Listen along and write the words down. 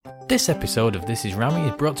This episode of This Is Rami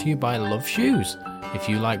is brought to you by Love Shoes. If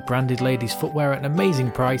you like branded ladies' footwear at an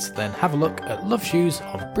amazing price, then have a look at Love Shoes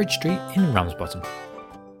on Bridge Street in Ramsbottom.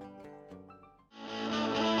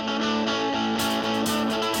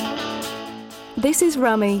 This is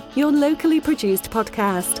Rami, your locally produced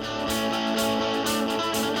podcast.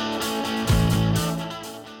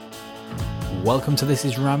 Welcome to This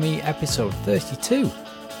Is Rami, episode 32.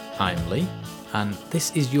 I'm Lee, and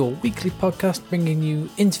this is your weekly podcast bringing you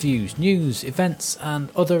interviews, news, events, and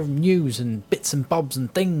other news and bits and bobs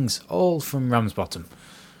and things, all from Ramsbottom.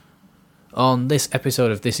 On this episode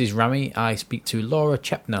of This Is Rami, I speak to Laura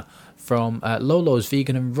Chepner from Lolo's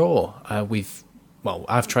Vegan and Raw.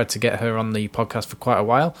 I've tried to get her on the podcast for quite a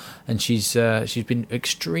while, and she's been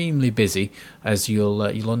extremely busy, as you'll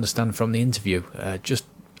understand from the interview. Just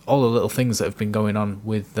all the little things that have been going on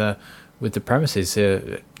with the premises,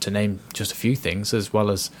 to name just a few things, as well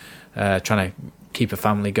as trying to keep a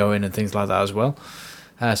family going and things like that as well.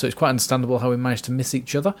 So it's quite understandable how we managed to miss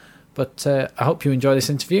each other. But I hope you enjoy this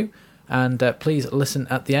interview, and please listen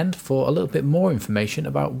at the end for a little bit more information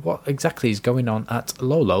about what exactly is going on at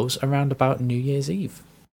Lolo's around about New Year's Eve.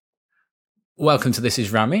 Welcome to This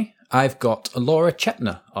Is Rami. I've got Laura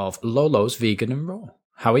Chepner of Lolo's Vegan and Raw.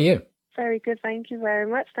 How are you? Very good, thank you very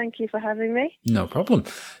much. Thank you for having me. No problem.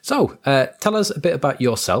 So, tell us a bit about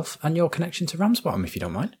yourself and your connection to Ramsbottom, if you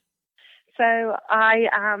don't mind. So, I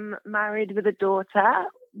am married with a daughter.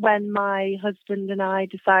 When my husband and I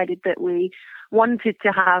decided that we wanted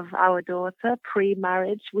to have our daughter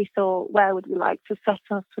pre-marriage, we thought, where would we like to set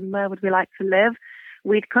up and where would we like to live?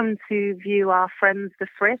 We'd come to view our friends, the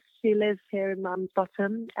Friss, who lives here in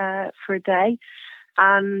Ramsbottom, for a day.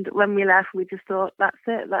 And when we left, we just thought, that's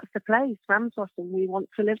it, that's the place, Ramsbottom, we want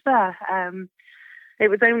to live there. It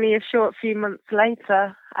was only a short few months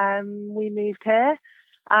later, we moved here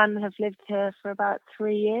and have lived here for about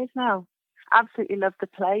 3 years now. Absolutely love the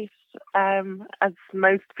place, as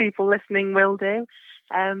most people listening will do.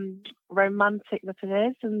 Romantic that it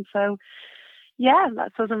is. And so, yeah,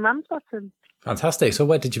 that's us in Ramsbottom. Fantastic. So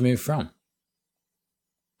where did you move from?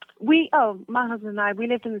 My husband and I, we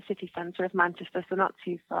lived in the city centre of Manchester, so not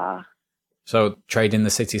too far. So trading the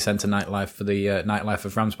city centre nightlife for the nightlife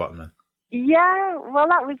of Ramsbottom then? Yeah, well,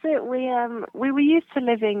 that was it. We were used to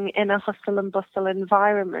living in a hustle and bustle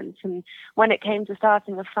environment, and when it came to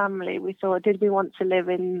starting a family, we thought, did we want to live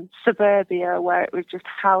in suburbia where it was just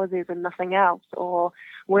houses and nothing else, or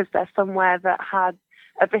was there somewhere that had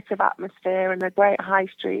a bit of atmosphere and a great high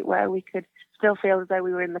street where we could still feel as though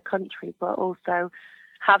we were in the country, but also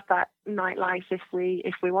have that nightlife if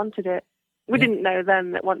we wanted it. We didn't know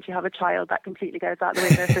then that once you have a child, that completely goes out the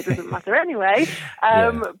window, so it doesn't matter anyway.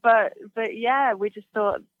 But yeah, we just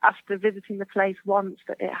thought after visiting the place once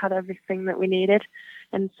that it had everything that we needed.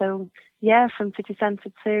 And so, yeah, from city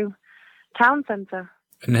centre to town centre.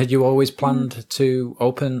 And had you always planned to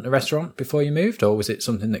open a restaurant before you moved, or was it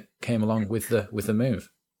something that came along with the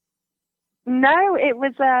move? No, it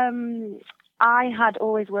was... I had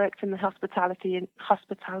always worked in the hospitality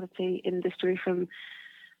industry from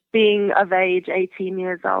being of age, 18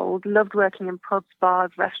 years old. Loved working in pubs,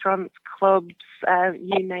 bars, restaurants, clubs,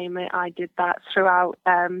 you name it. I did that throughout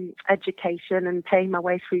education and paying my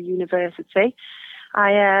way through university.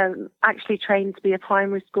 I actually trained to be a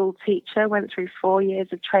primary school teacher, went through 4 years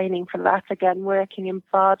of training for that, again working in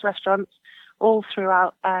bars, restaurants, all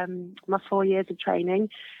throughout my 4 years of training.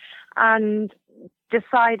 And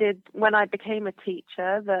decided when I became a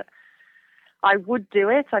teacher that I would do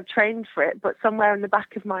it. I've trained for it, but somewhere in the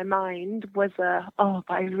back of my mind was but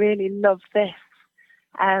I really love this.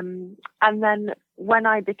 And then when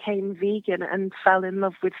I became vegan and fell in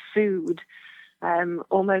love with food,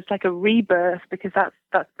 almost like a rebirth, because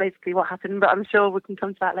that's basically what happened, but I'm sure we can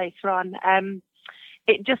come to that later on.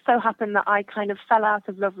 It just so happened that I kind of fell out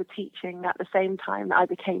of love with teaching at the same time that I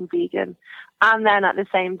became vegan. And then at the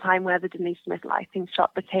same time where the Denise Smith lighting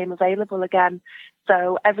shop became available again.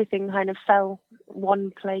 So everything kind of fell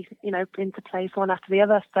one place, into place one after the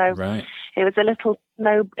other. So right. It was a little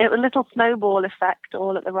snowball effect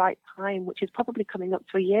all at the right time, which is probably coming up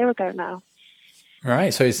to a year ago now.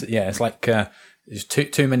 Right. So it's like there's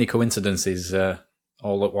too many coincidences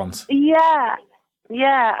all at once.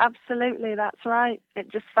 Yeah, absolutely. That's right. It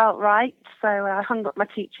just felt right. So I hung up my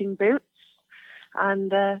teaching boots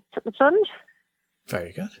and took the plunge.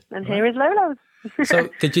 Very good. And Here is Lolo's. So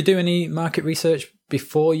did you do any market research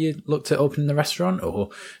before you looked at opening the restaurant,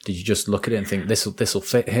 or did you just look at it and think this'll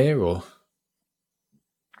fit here, or?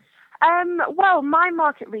 Well, my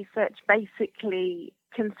market research basically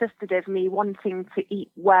consisted of me wanting to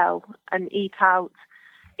eat well and eat out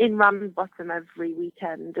in Ramsbottom every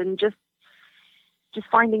weekend, and just just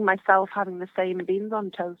finding myself having the same beans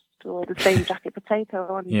on toast or the same jacket potato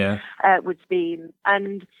on with beans.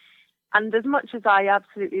 And as much as I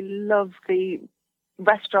absolutely love the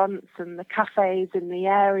restaurants and the cafes in the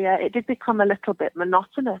area, it did become a little bit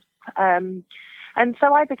monotonous. And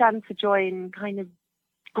so I began to join kind of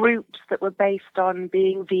groups that were based on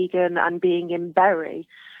being vegan and being in Bury,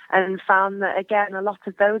 and found that, again, a lot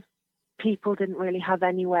of those people didn't really have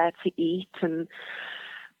anywhere to eat.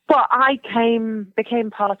 But I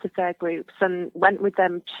became part of their groups and went with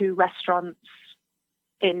them to restaurants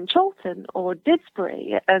in Chorlton or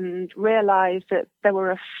Didsbury, and realised that there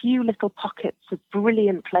were a few little pockets of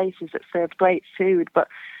brilliant places that served great food, but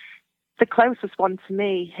the closest one to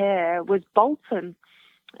me here was Bolton.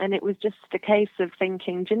 And it was just a case of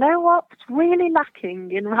thinking, do you know what's really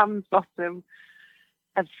lacking in Ramsbottom?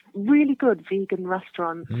 A really good vegan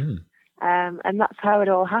restaurant. And that's how it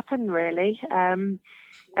all happened, really. And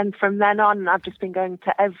from then on, I've just been going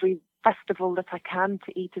to every festival that I can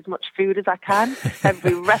to eat as much food as I can,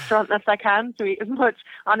 every restaurant that I can to eat as much.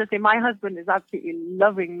 Honestly, my husband is absolutely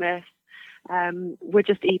loving this. We're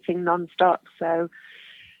just eating non-stop. So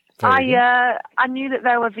I knew that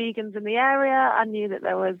there were vegans in the area. I knew that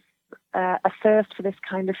there was a thirst for this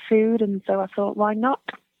kind of food, and so I thought, why not?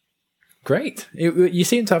 Great. You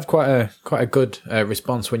seem to have quite a good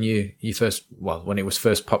response when when it was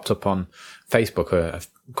first popped up on Facebook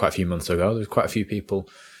quite a few months ago. There was quite a few people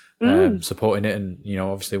supporting it, and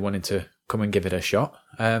obviously wanting to come and give it a shot.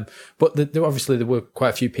 But there were quite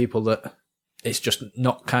a few people that it's just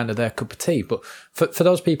not kind of their cup of tea. But for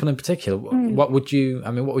those people in particular, what would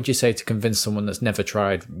you say to convince someone that's never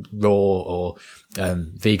tried raw or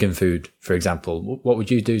vegan food, for example? What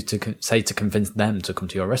would you do to convince them to come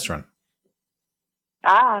to your restaurant?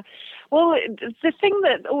 Well, the thing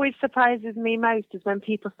that always surprises me most is when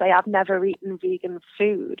people say, I've never eaten vegan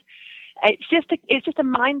food. It's just a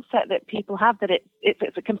mindset that people have, that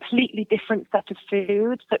it's a completely different set of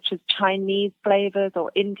foods, such as Chinese flavors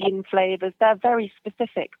or Indian flavors. They're very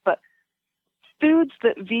specific, but foods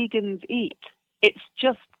that vegans eat, it's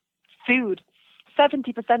just food.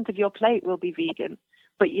 70% of your plate will be vegan,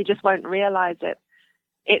 but you just won't realize it.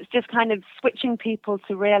 It's just kind of switching people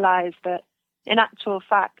to realize that, in actual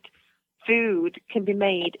fact, food can be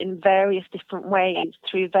made in various different ways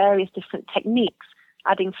through various different techniques,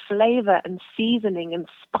 adding flavor and seasoning and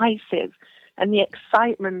spices, and the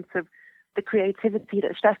excitement of the creativity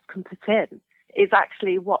that chefs can put in is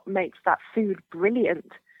actually what makes that food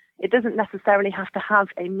brilliant. It doesn't necessarily have to have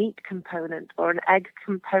a meat component or an egg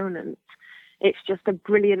component. It's just a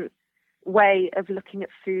brilliant way of looking at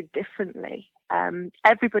food differently.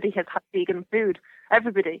 Everybody has had vegan food.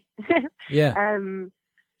 Everybody. Yeah.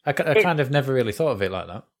 I kind of never really thought of it like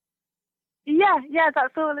that. Yeah,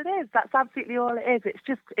 that's all it is. That's absolutely all it is.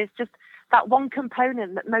 It's just that one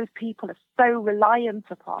component that most people are so reliant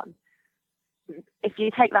upon. If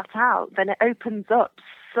you take that out, then it opens up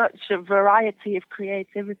such a variety of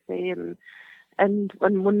creativity and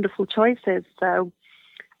wonderful choices. So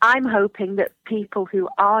I'm hoping that people who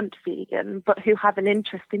aren't vegan, but who have an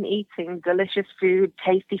interest in eating delicious food,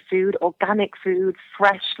 tasty food, organic food,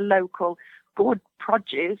 fresh, local, good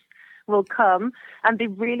produce, will come and be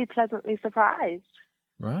really pleasantly surprised.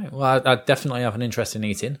 Right. Well, I definitely have an interest in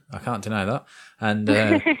eating. I can't deny that. And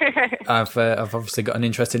I've obviously got an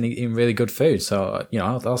interest in eating really good food. So,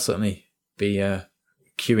 I'll certainly be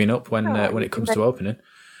queuing up when it comes to opening.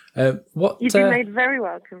 You've been made very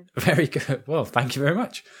welcome. Very good. Well, thank you very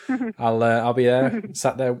much. I'll be there,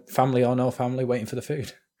 sat there, family or no family, waiting for the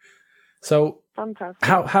food. So, fantastic.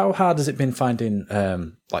 How hard has it been finding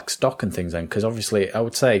stock and things then? Because obviously, I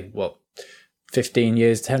would say 10, 15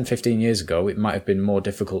 years ago, it might have been more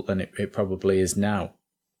difficult than it probably is now.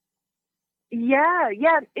 Yeah,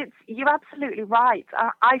 you're absolutely right.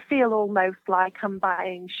 I feel almost like I'm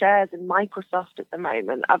buying shares in Microsoft at the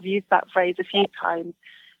moment. I've used that phrase a few times,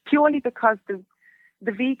 purely because the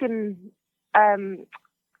vegan,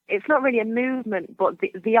 it's not really a movement, but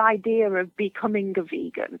the idea of becoming a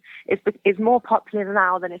vegan is more popular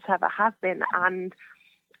now than it ever has been.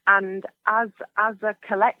 And as a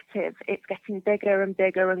collective, it's getting bigger and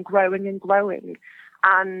bigger and growing and growing.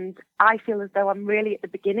 And I feel as though I'm really at the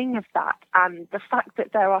beginning of that. And the fact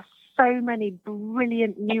that there are so many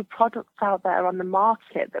brilliant new products out there on the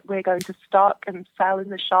market that we're going to stock and sell in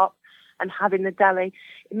the shop and have in the deli,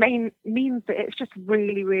 it means that it's just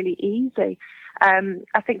really, really easy.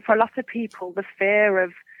 I think for a lot of people, the fear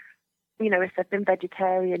of, if they've been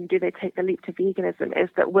vegetarian, do they take the leap to veganism, is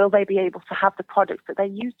that will they be able to have the products that they're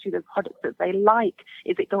used to, the products that they like?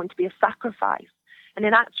 Is it going to be a sacrifice? And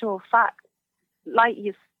in actual fact,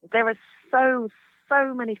 there are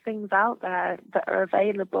so many things out there that are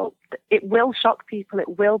available. It will shock people.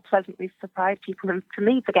 It will pleasantly surprise people. And to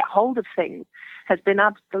me, to get hold of things has been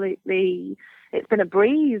it's been a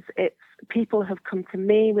breeze. People have come to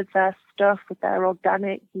me with their stuff, with their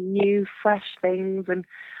organic, new, fresh things. And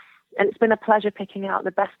it's been a pleasure picking out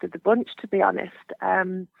the best of the bunch, to be honest.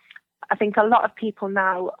 I think a lot of people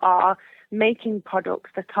now are making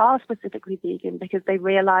products that are specifically vegan because they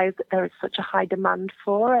realise that there is such a high demand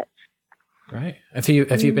for it. Right. Have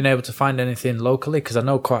you been able to find anything locally? Because I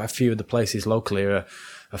know quite a few of the places locally are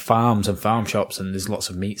farms and farm shops, and there's lots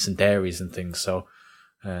of meats and dairies and things. So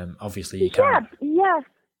obviously you can't.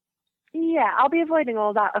 Yeah, I'll be avoiding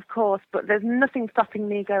all that, of course, but there's nothing stopping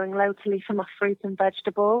me going locally for my fruit and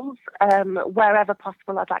vegetables. Wherever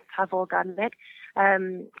possible, I'd like to have organic.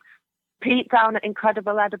 Pete down at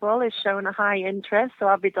Incredible Edible is showing a high interest, so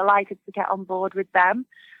I'll be delighted to get on board with them.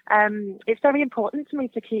 It's very important to me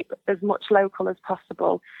to keep as much local as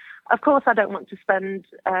possible. Of course, I don't want to spend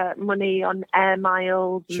money on air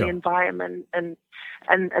miles and the environment, and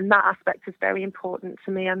that aspect is very important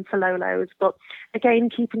to me and to Lolo's. But again,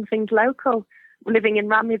 keeping things local. Living in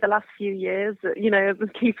Ramley the last few years,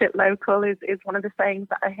 keep it local is one of the sayings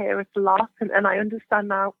that I hear a lot, and I understand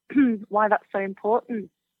now why that's so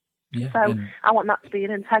important. Yeah, so I want that to be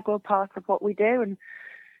an integral part of what we do.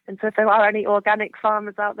 And so if there are any organic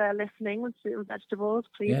farmers out there listening with fruit and vegetables,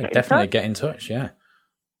 please get in touch. Yeah.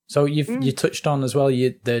 So you touched on as well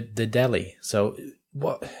the deli. So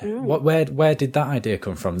where did that idea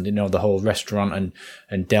come from? The whole restaurant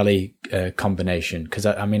and deli combination. Because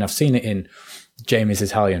I mean I've seen it in Jamie's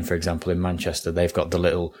Italian, for example, in Manchester. They've got the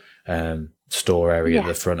little store area at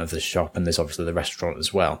the front of the shop, and there's obviously the restaurant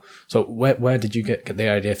as well. So where did you get the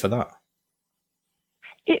idea for that?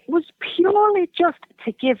 It was purely just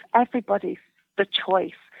to give everybody the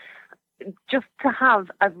choice, just to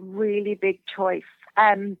have a really big choice.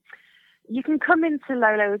 You can come into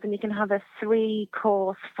Lolo's and you can have a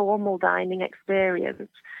 3-course formal dining experience,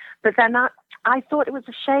 but then I thought it was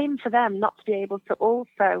a shame for them not to be able to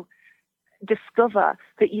also discover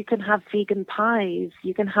that you can have vegan pies,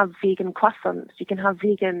 you can have vegan croissants, you can have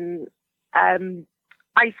vegan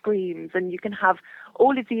ice creams, and you can have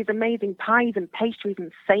all of these amazing pies and pastries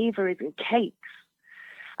and savouries and cakes.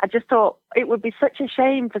 I just thought it would be such a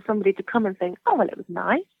shame for somebody to come and think, oh, well, it was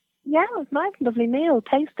nice. Yeah, it was nice, lovely meal,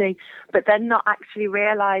 tasty, but then not actually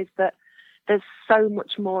realise that there's so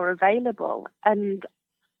much more available. And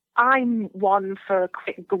I'm one for a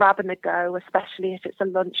quick grab and a go, especially if it's a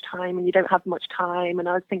lunchtime and you don't have much time. And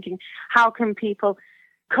I was thinking, how can people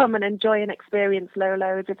come and enjoy and experience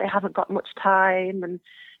Lolo's if they haven't got much time? And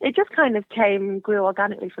it just kind of grew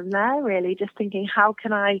organically from there, really, just thinking, how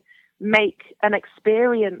can I make an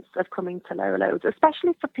experience of coming to Lolo's,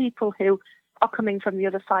 especially for people who are coming from the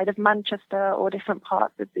other side of Manchester or different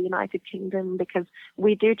parts of the United Kingdom, because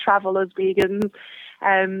we do travel as vegans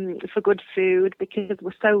for good food, because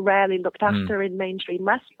we're so rarely looked after in mainstream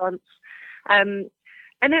restaurants. And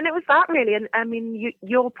then it was that, really. And I mean,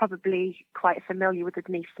 you're probably quite familiar with the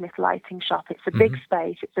Denise Smith Lighting Shop. It's a big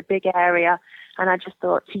space, it's a big area, and I just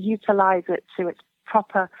thought to utilise it to its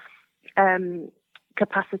proper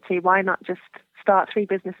capacity, why not just start 3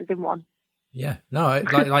 businesses in one? Yeah, no,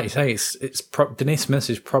 like you say, Denise Smith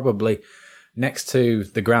is probably, next to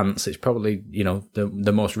the Grants, it's probably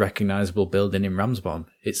the most recognisable building in Ramsbottom.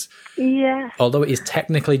 Although it is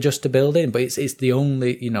technically just a building, but it's the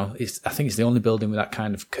only I think it's the only building with that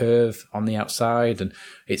kind of curve on the outside, and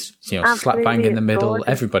it's slap bang in the middle. Gorgeous.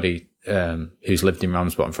 Everybody who's lived in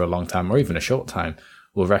Ramsbottom for a long time or even a short time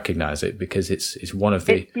will recognise it, because it's one of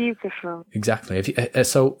the. It's beautiful. Exactly.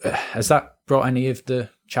 So has that brought any of the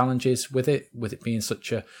challenges with it being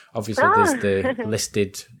such a, obviously there's the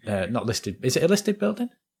listed, not listed, is it a listed building?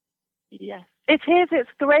 Yes, it is. It's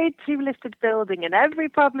grade 2 listed building, and every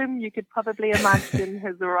problem you could probably imagine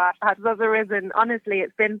has arisen. Honestly,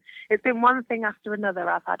 it's been one thing after another.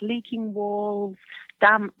 I've had leaking walls,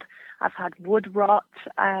 damp, I've had wood rot,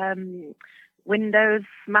 windows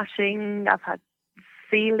smashing, I've had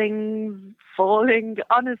ceilings falling.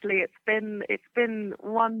 Honestly, it's been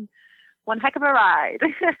one heck of a ride.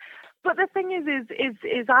 But the thing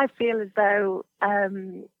is I feel as though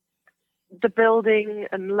the building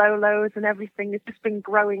and Lolo's and everything has just been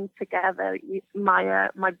growing together.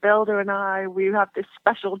 My builder and I, we have this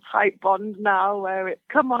special tight bond now where it's,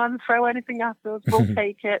 come on, throw anything at us, we'll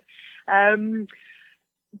take it. But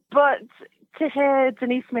to hear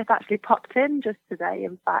Denise Smith actually popped in just today,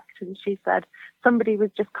 in fact, and she said somebody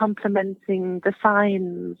was just complimenting the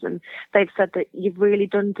signs, and they've said that you've really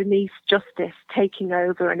done Denise justice taking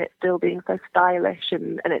over and it still being so stylish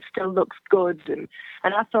and it still looks good. And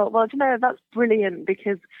I thought, well, that's brilliant,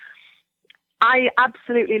 because I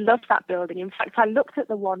absolutely loved that building. In fact, I looked at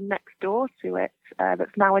the one next door to it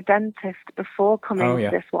that's now a dentist before coming to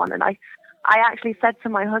this one, and I actually said to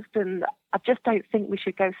my husband, I just don't think we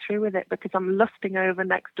should go through with it because I'm lusting over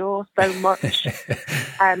next door so much.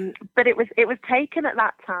 But it was taken at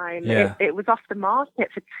that time. Yeah. It was off the market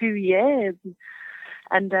for 2 years.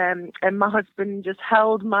 And my husband just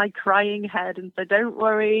held my crying head and said, don't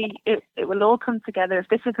worry, it will all come together. If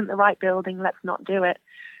this isn't the right building, let's not do it.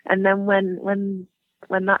 And then when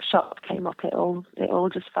that shop came up, it all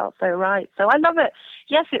just felt so right. So I love it.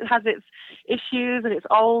 Yes, it has its issues and it's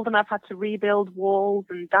old, and I've had to rebuild walls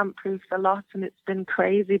and damp proof a lot, and it's been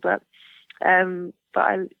crazy. But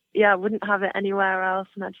I wouldn't have it anywhere else.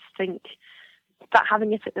 And I just think that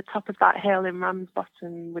having it at the top of that hill in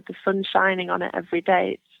Ramsbottom with the sun shining on it every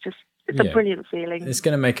day, it's a brilliant feeling. It's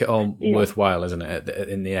going to make it all worthwhile, isn't it?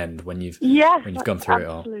 In the end, when you've gone through it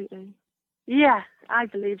all. Absolutely. Yeah, I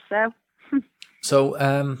believe so. So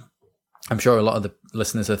I'm sure a lot of the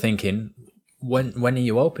listeners are thinking, when are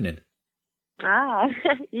you opening?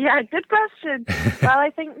 Yeah, good question. Well, I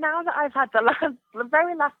think now that I've had the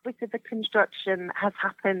very last bit of the construction has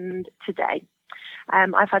happened today.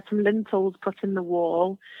 I've had some lintels put in the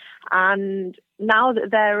wall, and now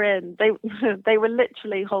that they're in, they were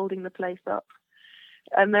literally holding the place up.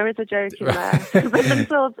 And there is a joke in there. The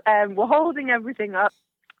lintels were holding everything up.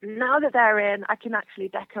 Now that they're in, I can actually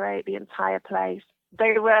decorate the entire place.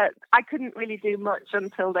 I couldn't really do much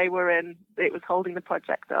until they were in. It was holding the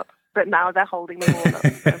project up, but now they're holding the wall up.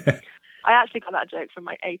 So I actually got that joke from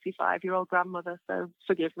my 85-year-old grandmother, so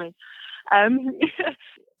forgive me.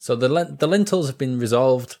 So the lintels have been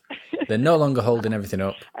resolved. They're no longer holding everything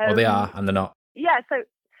up, or they are, and they're not. Yeah, so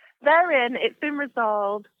they're in. It's been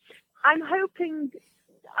resolved. I'm hoping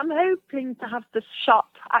to have the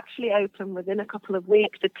shop actually open within a couple of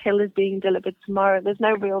weeks. The till is being delivered tomorrow. There's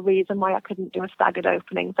no real reason why I couldn't do a staggered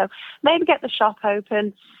opening. So maybe get the shop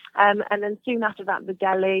open, and then soon after that, the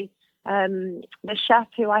deli. The chef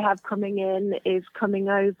who I have coming in is coming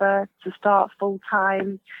over to start full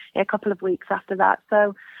time a couple of weeks after that.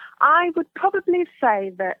 So I would probably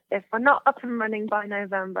say that if we're not up and running by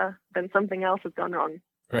November, then something else has gone wrong.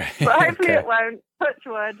 Right. But hopefully it won't. Touch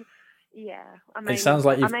wood. Yeah. It sounds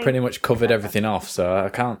like you've pretty much covered everything off, so I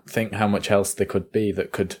can't think how much else there could be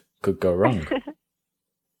that could go wrong.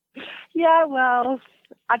 Yeah, well,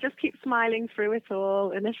 I just keep smiling through it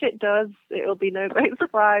all, and if it does, it'll be no great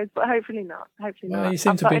surprise, but hopefully not. Hopefully not. You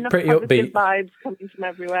seem to be pretty enough upbeat. Vibes coming from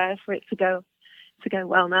everywhere for it to go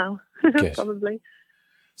well now. Probably.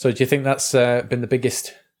 So, do you think that's been the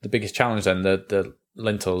biggest challenge then, the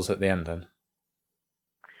lintels at the end then?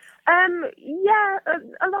 Yeah,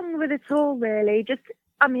 along with it all, really. Just,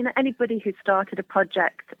 anybody who started a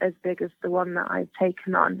project as big as the one that I've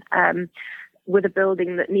taken on, with a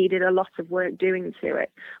building that needed a lot of work doing to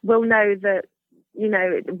it, will know that,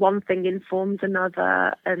 one thing informs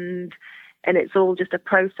another, and it's all just a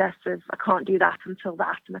process of, I can't do that until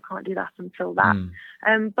that, and I can't do that until that.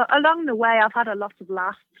 But along the way, I've had a lot of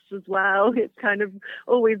laughs as well. It's kind of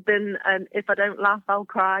always been an if I don't laugh, I'll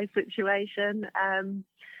cry situation.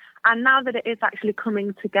 And now that it is actually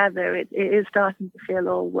coming together, it is starting to feel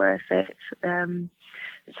all worth it.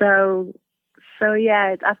 So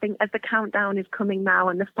yeah, I think as the countdown is coming now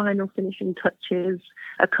and the final finishing touches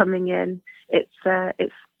are coming in,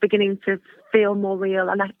 it's beginning to feel more real,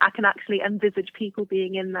 and I can actually envisage people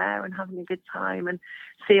being in there and having a good time and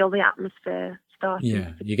feel the atmosphere starting.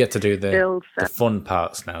 Yeah, you get to do the fun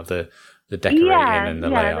parts now, the decorating and the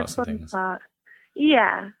layouts and things. Part.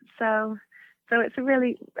 Yeah, so it's a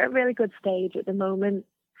really good stage at the moment,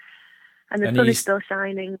 and the sun is still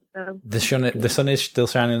shining. So the sun is still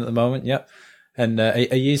shining at the moment. Yep. And are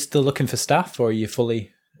you still looking for staff, or are you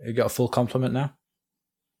got a full complement now?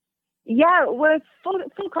 Yeah, we're full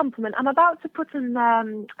complement. I'm about to put an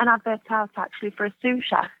advert out actually for a sous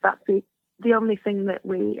chef. That's the only thing that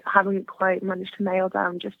we haven't quite managed to nail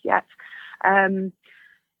down just yet. The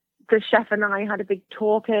chef and I had a big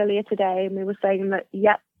talk earlier today, and we were saying that,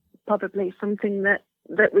 probably something that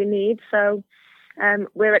we need. So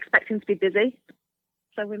we're expecting to be busy.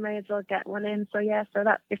 So we may as well get one in. So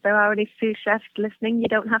that if there are any sous chefs listening, you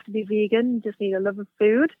don't have to be vegan. You just need a love of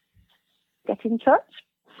food. Get in touch.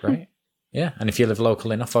 Great. Yeah, and if you live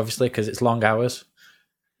local enough, obviously, because it's long hours.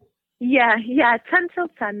 Yeah, 10 till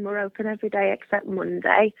 10. We're open every day except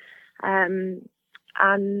Monday. And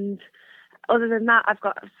other than that, I've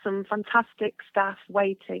got some fantastic staff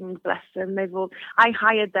waiting, bless them. I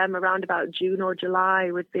hired them around about June or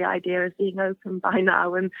July with the idea of being open by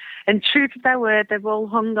now. And true to their word, they've all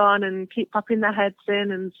hung on and keep popping their heads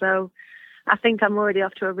in. And so I think I'm already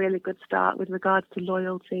off to a really good start with regards to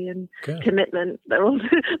loyalty and commitment. They're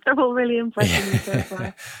all really impressing me so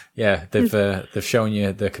far. Yeah, they've shown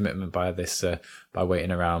you their commitment by by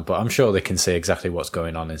waiting around. But I'm sure they can see exactly what's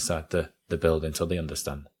going on inside the building, so they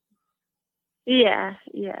understand. Yeah,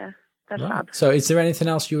 that's fab. So is there anything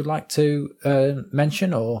else you would like to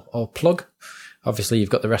mention or plug? Obviously, you've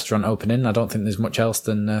got the restaurant opening. I don't think there's much else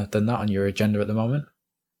than that on your agenda at the moment.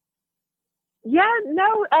 Yeah,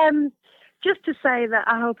 no, just to say that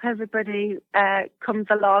I hope everybody comes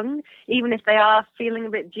along, even if they are feeling a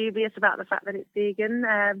bit dubious about the fact that it's vegan.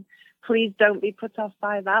 Please don't be put off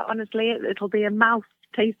by that. Honestly, it'll be a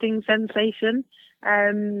mouth-tasting sensation.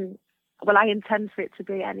 Well, I intend for it to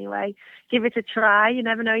be anyway. Give it a try. You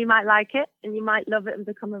never know, you might like it and you might love it and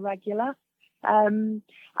become a regular. I'm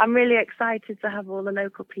really excited to have all the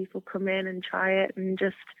local people come in and try it and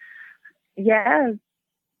just, I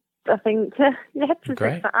think,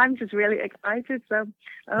 I'm just really excited. So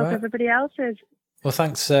I hope everybody else is. Well,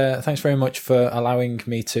 thanks very much for allowing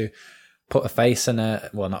me to put a face and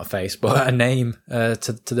not a face, but a name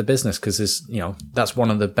to the business, because that's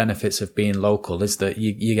one of the benefits of being local, is that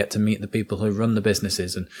you get to meet the people who run the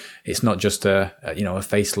businesses, and it's not just a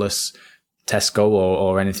faceless Tesco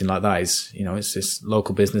or anything like that. It's just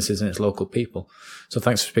local businesses and it's local people. So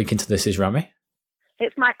thanks for speaking to This Is Rami.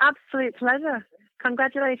 It's my absolute pleasure.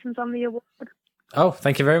 Congratulations on the award. Oh,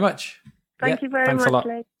 thank you very much. Thank you very much. Thanks a lot.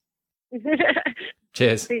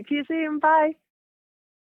 Cheers. See you soon. Bye.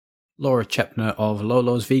 Laura Chepner of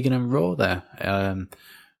Lolo's Vegan and Raw there. I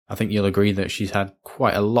think you'll agree that she's had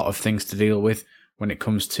quite a lot of things to deal with when it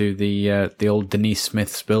comes to the old Denise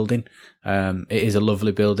Smith's building. It is a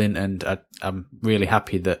lovely building, and I'm really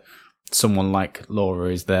happy that someone like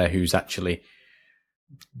Laura is there who's actually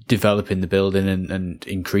developing the building and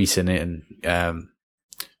increasing it and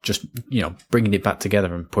just bringing it back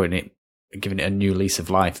together and giving it a new lease of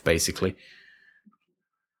life, basically.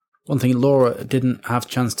 One thing Laura didn't have a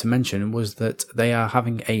chance to mention was that they are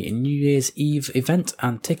having a New Year's Eve event,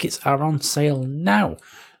 and tickets are on sale now.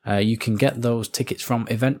 You can get those tickets from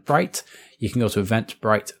Eventbrite. You can go to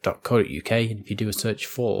eventbrite.co.uk, and if you do a search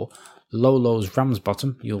for Lolo's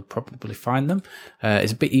Ramsbottom, you'll probably find them.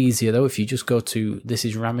 It's a bit easier though if you just go to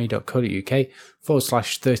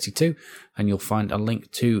thisisrami.co.uk/32, and you'll find a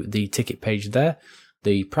link to the ticket page there.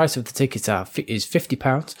 The price of the tickets is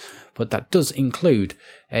 £50, but that does include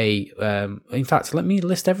in fact, let me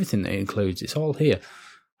list everything that it includes. It's all here.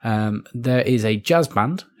 There is a jazz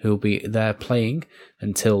band who'll be there playing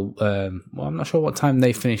until, I'm not sure what time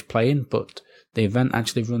they finish playing, but the event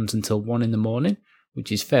actually runs until 1 a.m, which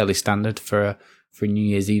is fairly standard for a New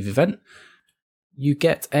Year's Eve event. You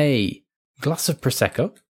get a glass of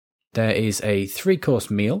Prosecco. There is a 3-course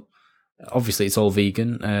meal. Obviously, it's all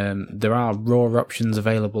vegan. There are raw options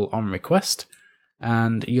available on request.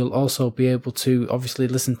 And you'll also be able to obviously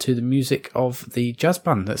listen to the music of the jazz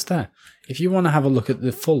band that's there. If you want to have a look at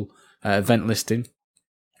the full event listing,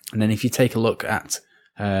 and then if you take a look at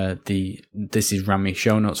the This Is Rami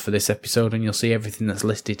show notes for this episode, and you'll see everything that's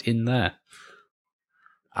listed in there.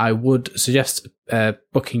 I would suggest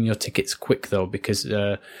booking your tickets quick though, because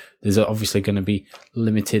there's obviously going to be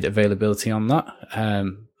limited availability on that.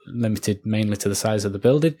 Limited mainly to the size of the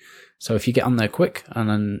building. So if you get on there quick, and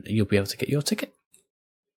then you'll be able to get your ticket.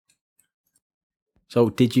 So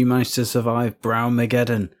did you manage to survive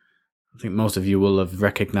Browmageddon? I think most of you will have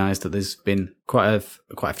recognised that there's been quite a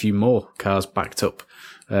few more cars backed up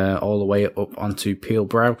all the way up onto Peel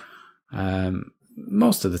Brow.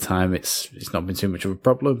 Most of the time it's not been too much of a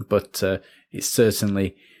problem, but it's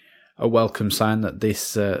certainly a welcome sign that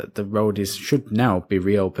the road should now be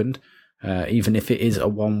reopened. Even if it is a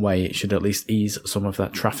one-way, it should at least ease some of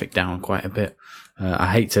that traffic down quite a bit.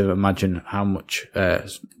 I hate to imagine how much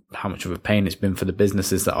of a pain it's been for the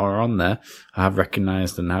businesses that are on there. I have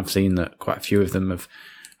recognised and have seen that quite a few of them have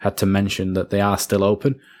had to mention that they are still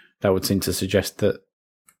open. That would seem to suggest that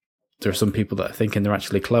there are some people that are thinking they're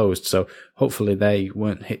actually closed. So hopefully they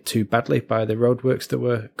weren't hit too badly by the roadworks that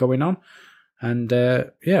were going on. And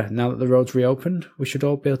now that the road's reopened, we should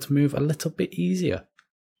all be able to move a little bit easier.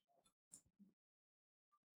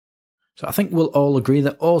 So I think we'll all agree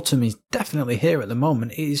that autumn is definitely here at the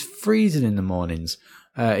moment. It is freezing in the mornings.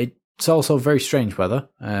 It's also very strange weather.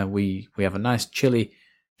 We have a nice chilly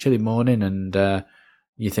morning, and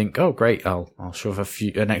you think, oh great, I'll shove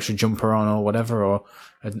an extra jumper on or whatever, or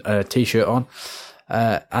a t-shirt on,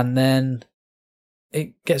 and then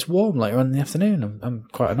it gets warm later on in the afternoon. I'm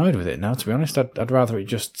quite annoyed with it now, to be honest. I'd rather it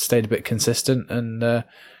just stayed a bit consistent and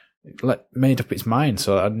made up its mind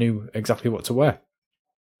so that I knew exactly what to wear.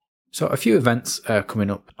 So a few events are coming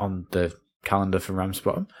up on the calendar for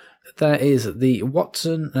Ramsbottom. There is the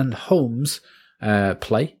Watson and Holmes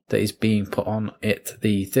play that is being put on at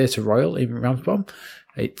the Theatre Royal in Ramsbottom.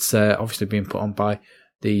 It's obviously being put on by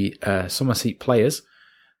the Summerseat Players,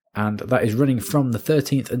 and that is running from the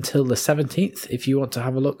 13th until the 17th. If you want to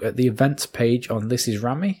have a look at the events page on This Is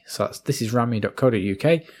Rami, so that's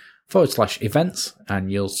thisisrami.co.uk/events,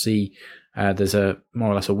 and you'll see there's a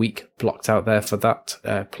more or less a week blocked out there for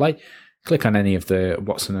that play. Click on any of the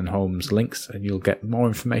Watson and Holmes links and you'll get more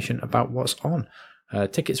information about what's on.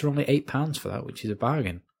 Tickets are only £8 for that, which is a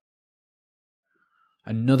bargain.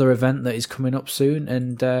 Another event that is coming up soon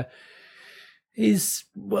and it's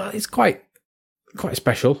quite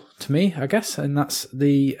special to me, I guess, and that's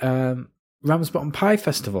the Ramsbottom Pie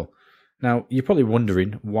Festival. Now, you're probably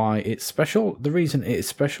wondering why it's special. The reason it is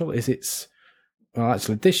special is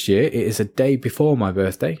actually this year it is a day before my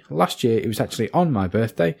birthday. Last year it was actually on my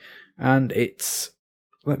birthday, and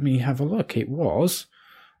let me have a look. It was,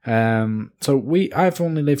 I've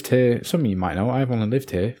only lived here, some of you might know, I've only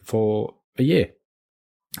lived here for a year,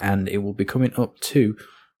 and it will be coming up to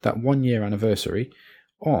that 1 year anniversary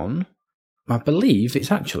on, I believe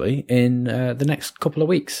it's actually in the next couple of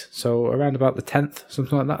weeks. So around about the 10th,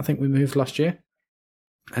 something like that. I think we moved last year.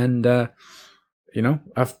 And, I've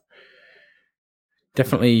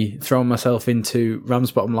definitely thrown myself into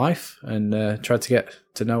Ramsbottom life and tried to get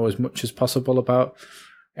to know as much as possible about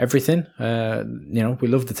everything. We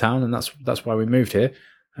love the town, and that's why we moved here.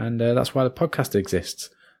 And that's why the podcast exists.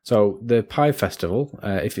 So the Pie Festival,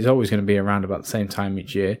 if it's always going to be around about the same time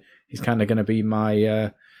each year, is kind of going to be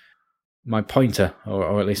my pointer,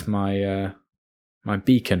 or at least my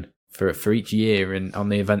beacon for each year on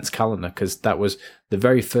the events calendar, because that was the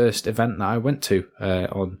very first event that I went to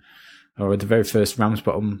or the very first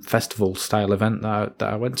Ramsbottom Festival style event that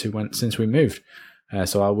I went to since we moved.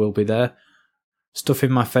 So I will be there,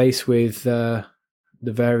 stuffing my face with the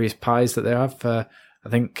various pies that they have. I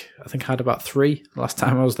think I had about 3 last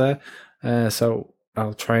time I was there. So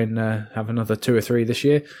I'll try and have another 2 or 3 this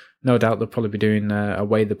year. No doubt they'll probably be doing a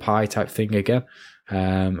Weigh the Pie type thing again.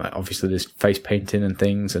 Obviously there's face painting and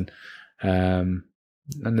things, and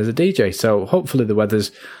there's a DJ. So hopefully the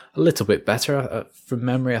weather's a little bit better. From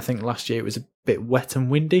memory, I think last year it was a bit wet and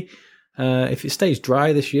windy. If it stays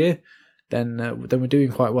dry this year, then we're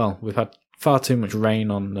doing quite well. We've had far too much rain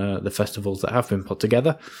on the festivals that have been put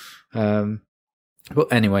together. But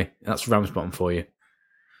anyway, that's Ramsbottom for you.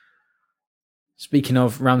 Speaking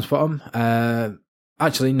of Ramsbottom,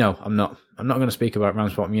 actually, no, I'm not. I'm not going to speak about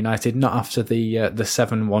Ramsbottom United, not after the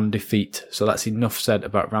 7-1 defeat. So that's enough said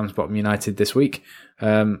about Ramsbottom United this week.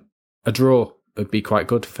 A draw would be quite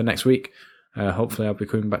good for next week. Hopefully I'll be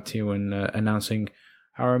coming back to you and announcing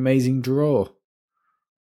our amazing draw.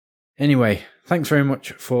 Anyway, thanks very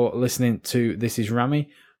much for listening to This Is Rami.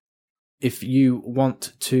 If you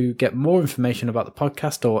want to get more information about the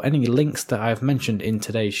podcast or any links that I've mentioned in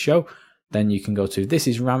today's show, then you can go to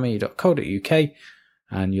thisisrami.co.uk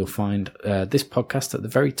and you'll find this podcast at the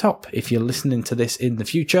very top. If you're listening to this in the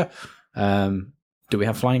future, do we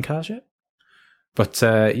have flying cars yet? But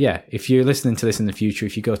if you're listening to this in the future,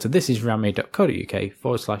 if you go to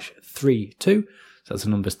thisisrami.co.uk/32, so that's the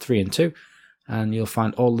numbers 3 and 2, and you'll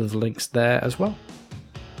find all of the links there as well.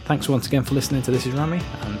 Thanks once again for listening to This Is Rami,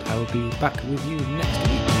 and I will be back with you next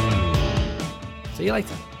week. See you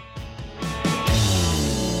later.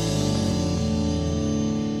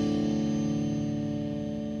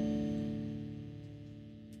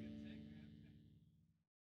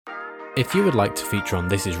 If you would like to feature on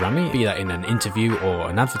This Is Rami, be that in an interview or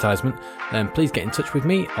an advertisement, then please get in touch with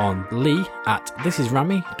me on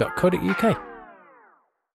lee@thisisrami.co.uk.